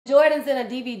Jordans in a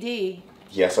DVD.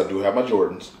 Yes, I do have my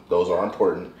Jordans. Those are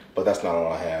important, but that's not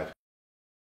all I have.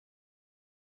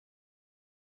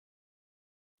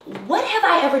 What have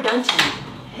I ever done to you?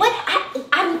 What?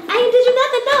 I ain't did you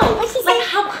nothing, no. What she Like, say?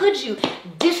 how could you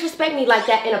disrespect me like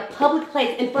that in a public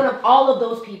place in front of all of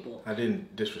those people? I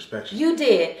didn't disrespect you. You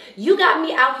did. You got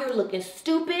me out here looking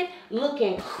stupid,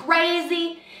 looking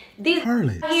crazy. These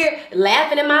Harley. here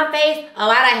laughing in my face. Oh,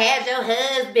 I done had your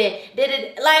husband. Did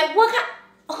it? Like, what kind?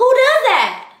 Who does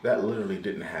that? That literally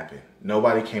didn't happen.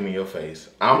 Nobody came in your face.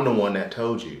 I'm the one that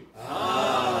told you.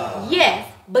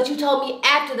 Yes, but you told me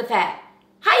after the fact.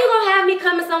 How you gonna have me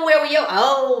coming somewhere where your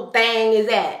old thing is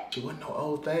at? It wasn't no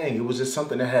old thing. It was just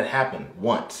something that had happened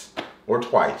once or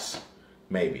twice,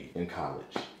 maybe, in college.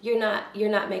 You're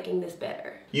not making this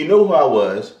better. You knew who I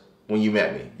was when you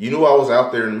met me. You knew I was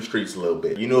out there in the streets a little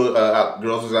bit. You knew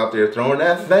girls was out there throwing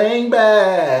that thing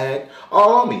back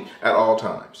all on me at all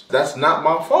times. That's not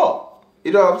my fault.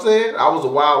 You know what I'm saying? I was a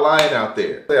wild lion out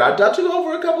there. I took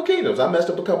over a couple kingdoms. I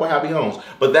messed up a couple happy homes.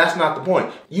 But that's not the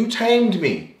point. You tamed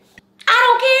me. I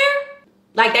don't care.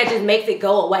 Like, that just makes it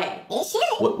go away. It should.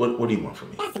 What do you want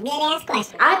from me? That's a good ass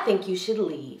question. I think you should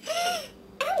leave. I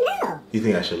don't know. You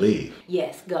think I should leave?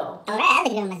 Yes, go. Oh, that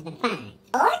other girl must have been fine.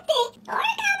 Or thick. Or a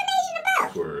combination of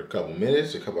both. For a couple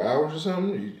minutes, a couple hours or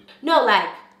something? No, like,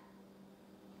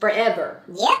 forever.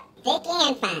 Yep. Thick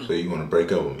and fine. So you want to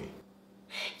break up with me?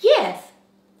 Yes,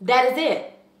 that is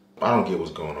it. I don't get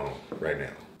what's going on right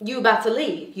now. You about to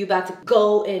leave. You about to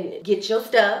go and get your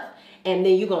stuff, and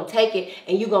then you gonna take it,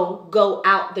 and you gonna go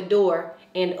out the door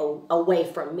and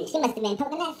away from me. She must have been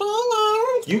poking that thing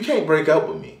out. You can't break up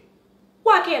with me.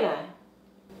 Why can't I?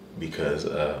 Because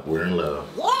we're in love.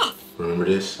 Yes. Remember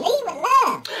this? Leave with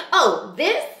love. Oh,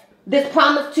 this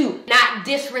promise to not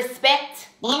disrespect.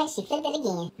 Damn it, she flipped it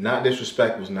again. Not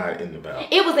disrespect was not in the vow.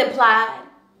 It was implied.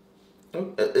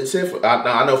 It said,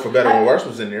 I know for better or worse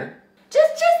was in there.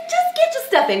 Just get your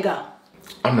stuff and go.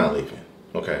 I'm not leaving,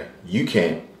 okay? You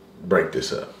can't break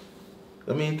this up.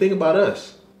 I mean, think about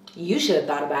us. You should have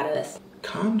thought about us.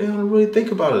 Calm down and really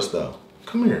think about us, though.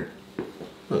 Come here.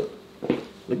 Look.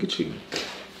 Look at you.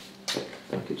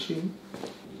 Look at you.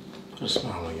 Put a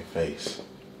smile on your face.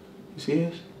 You see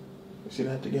this? You see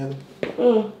that together?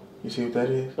 Mm. You see what that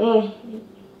is? Mm.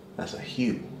 That's a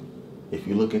hue. If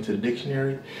you look into the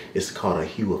dictionary, it's called a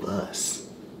hue of us.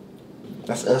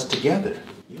 That's us together.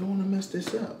 You don't want to mess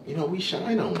this up. You know, we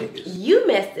shine on niggas. You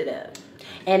messed it up.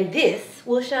 And this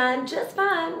will shine just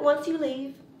fine once you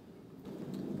leave.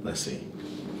 Let's see.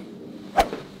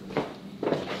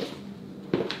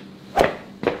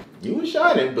 You were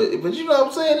shining, but you know what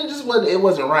I'm saying? It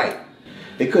wasn't right.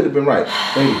 It could have been right.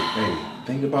 Baby,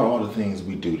 think about all the things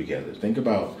we do together. Think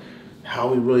about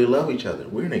how we really love each other.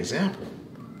 We're an example.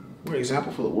 We're an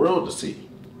example for the world to see.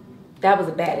 That was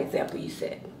a bad example you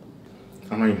said.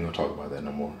 I'm not even gonna talk about that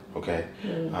no more, okay?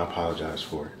 I apologize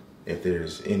for it. If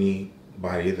there's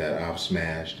anybody that I've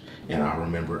smashed and I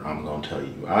remember, I'm gonna tell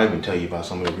you. I'll even tell you about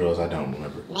some of the girls I don't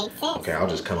remember. Makes sense. Okay, I'll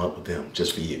just come up with them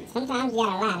just for you. Sometimes you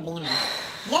gotta lie to be honest.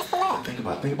 Just for love. Think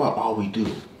about all we do.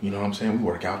 You know what I'm saying? We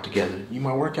work out together. You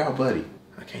my workout buddy.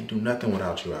 I can't do nothing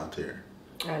without you out there.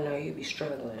 I know you be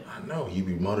struggling. I know, you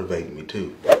be motivating me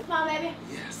too. Come on, baby.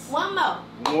 Yes. One more.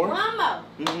 More? One more.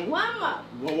 Mhm. One more.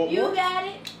 One more? You got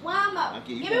it. One more. I'll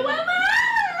give you Give me one one more.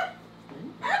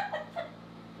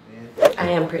 more. I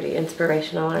am pretty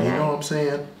inspirational, aren't You I? know what I'm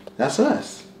saying? That's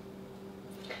us.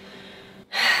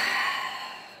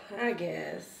 I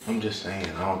guess. I'm just saying,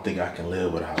 I don't think I can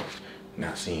live without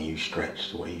not seeing you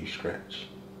stretch the way you stretch.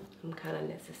 I'm kind of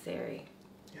necessary.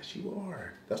 Yes, you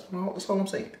are. That's all I'm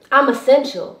saying. I'm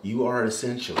essential. You are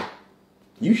essential.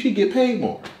 You should get paid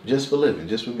more just for living,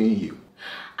 just for me and you.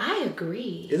 I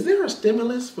agree. Is there a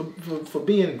stimulus for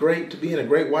being great, to being a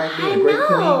great wife, being I a great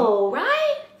queen? know,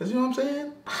 right? You know what I'm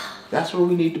saying? That's where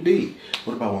we need to be.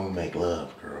 What about when we make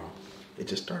love, girl? It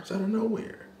just starts out of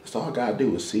nowhere. That's all I gotta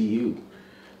do is see you.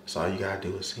 That's all you gotta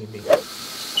do is see me.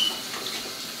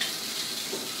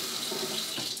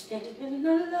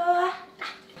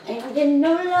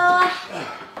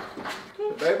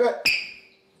 Baby.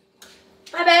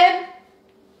 My babe.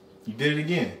 You did it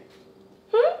again.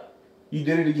 Hmm? You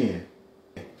did it again.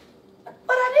 What'd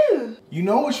I do? You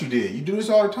know what you did. You do this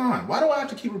all the time. Why do I have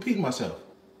to keep repeating myself?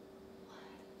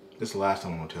 This is the last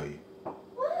time I'm gonna tell you.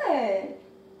 What?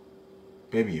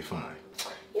 Baby, you're fine.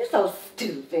 You're so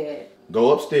stupid.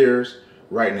 Go upstairs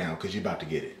right now, because you're about to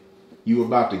get it. You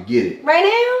about to get it. Right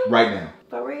now? Right now.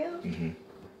 For real? Mm-hmm.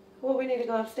 What we need to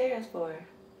go upstairs for?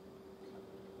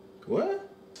 What?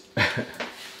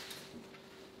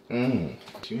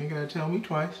 You ain't gotta tell me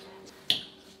twice.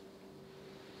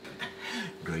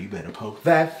 girl, you better poke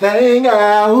that thing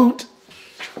out.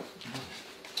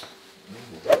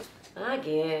 I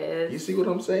guess. You see what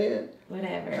I'm saying?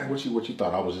 Whatever. Like what you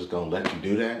thought I was just gonna let you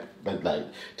do that? Like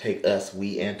take us,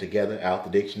 we, and together out the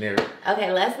dictionary?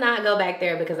 Okay, let's not go back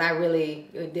there because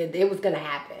it was gonna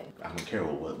happen. I don't care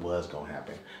what was gonna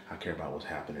happen. I care about what's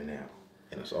happening now.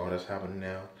 And it's all that's happening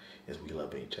now is we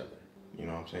loving each other. You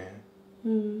know what I'm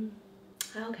saying?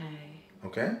 Okay.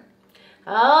 Okay?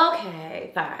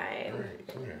 Okay, fine. All right,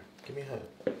 come here. Give me a hug.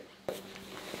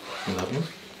 You love me?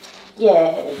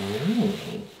 Yes.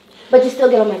 But you still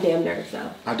get on my damn nerves,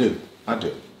 though. I do,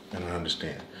 and I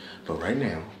understand. But right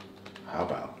now, how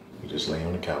about we just lay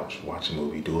on the couch, watch a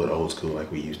movie, do it old school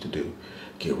like we used to do,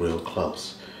 get real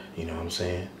close. You know what I'm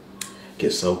saying?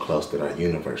 Get so close that our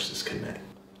universes connect.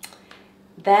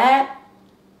 That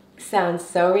sounds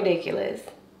so ridiculous,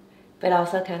 but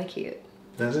also kind of cute.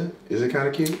 Does it? Is it kind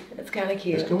of cute? It's kind of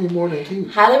cute. It's gonna be more than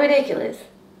cute. Highly ridiculous,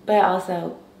 but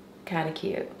also kind of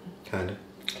cute. Kinda.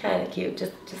 Kind of cute,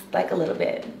 just like a little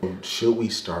bit. Should we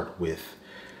start with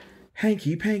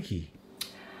hanky panky?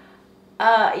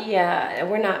 Yeah,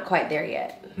 we're not quite there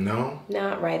yet. No?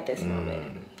 Not right this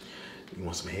moment. You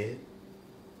want some head?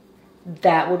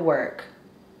 That would work.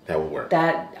 That would work.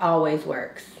 That always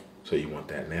works. So you want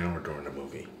that now or during the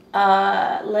movie?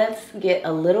 Let's get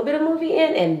a little bit of movie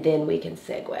in and then we can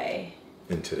segue.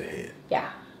 Into the head.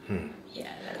 Yeah.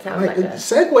 Yeah, that sounds like a...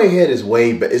 Segue head is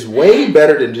way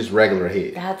better than just regular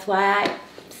head. That's why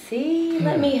see,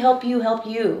 let me help you help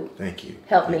you. Thank you.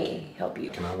 Help me help you.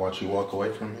 Can I watch you walk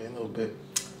away from me a little bit?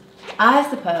 I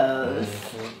suppose.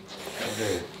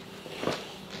 Okay.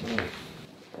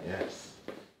 Yes.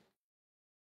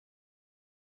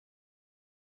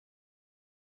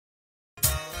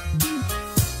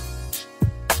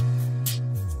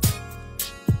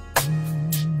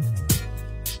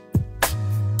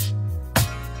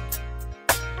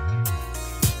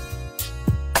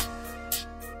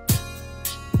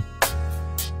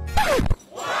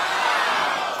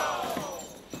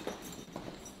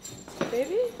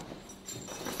 Baby?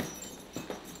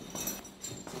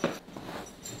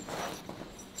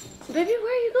 Baby,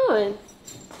 where are you going?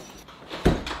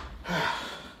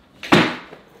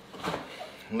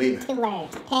 I'm leaving. 2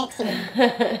 words.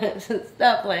 Taxi.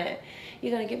 Stop playing.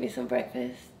 You gonna get me some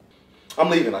breakfast? I'm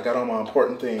leaving. I got all my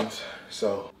important things.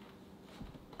 So,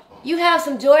 You have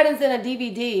some Jordans and a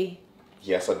DVD.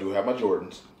 yes, I do have my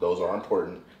Jordans. Those are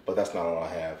important, but that's not all I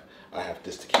have. I have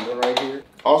this tequila right here.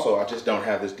 Also, I just don't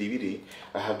have this DVD.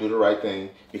 I have Do the Right Thing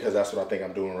because that's what I think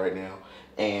I'm doing right now.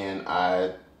 And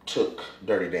I took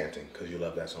Dirty Dancing because you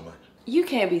love that so much. You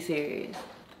can't be serious.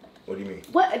 What do you mean?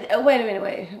 What? Wait a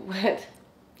minute, what?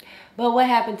 But what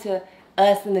happened to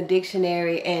us in the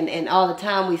dictionary and all the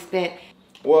time we spent?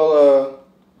 Well,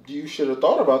 you should have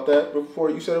thought about that before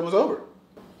you said it was over.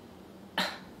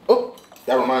 Oh,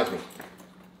 that reminds me.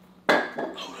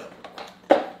 Hold up.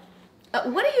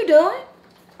 What are you doing?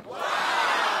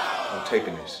 I'm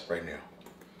taping this right now.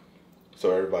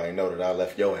 So everybody know that I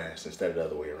left your ass instead of the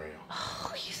other way around.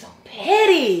 Oh, you so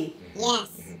petty.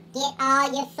 Yes. Get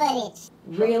all your footage.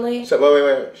 Really? So,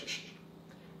 wait. Shh.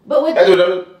 But with Hey, the,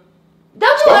 don't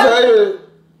don't you ever, Stop.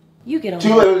 you get on.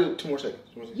 2 more seconds.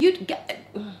 You got,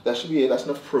 That should be it. That's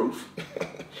enough proof.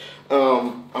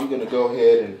 I'm gonna go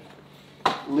ahead and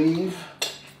leave.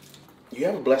 You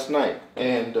have a blessed night,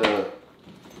 and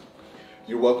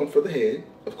you're welcome for the head,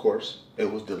 of course. It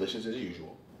was delicious as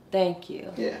usual. thank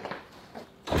you. Yeah.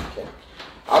 Okay.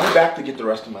 I'll be back to get the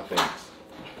rest of my things,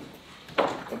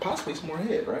 and possibly some more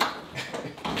head, right?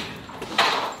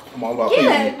 I'm all about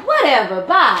Yeah, pleasing. whatever.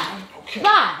 Bye. Okay.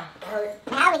 Bye. All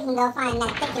right. Now we can go find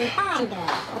that thick and fine girl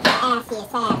with the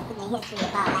assiest ass in the history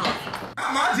of all ass.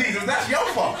 Not my Jesus, that's your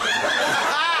fault.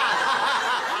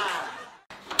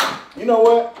 You know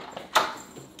what?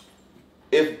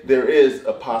 If there is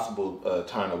a possible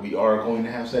time that we are going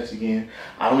to have sex again,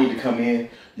 I don't need to come in.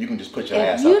 You can just put your If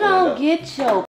ass out you the window. don't get your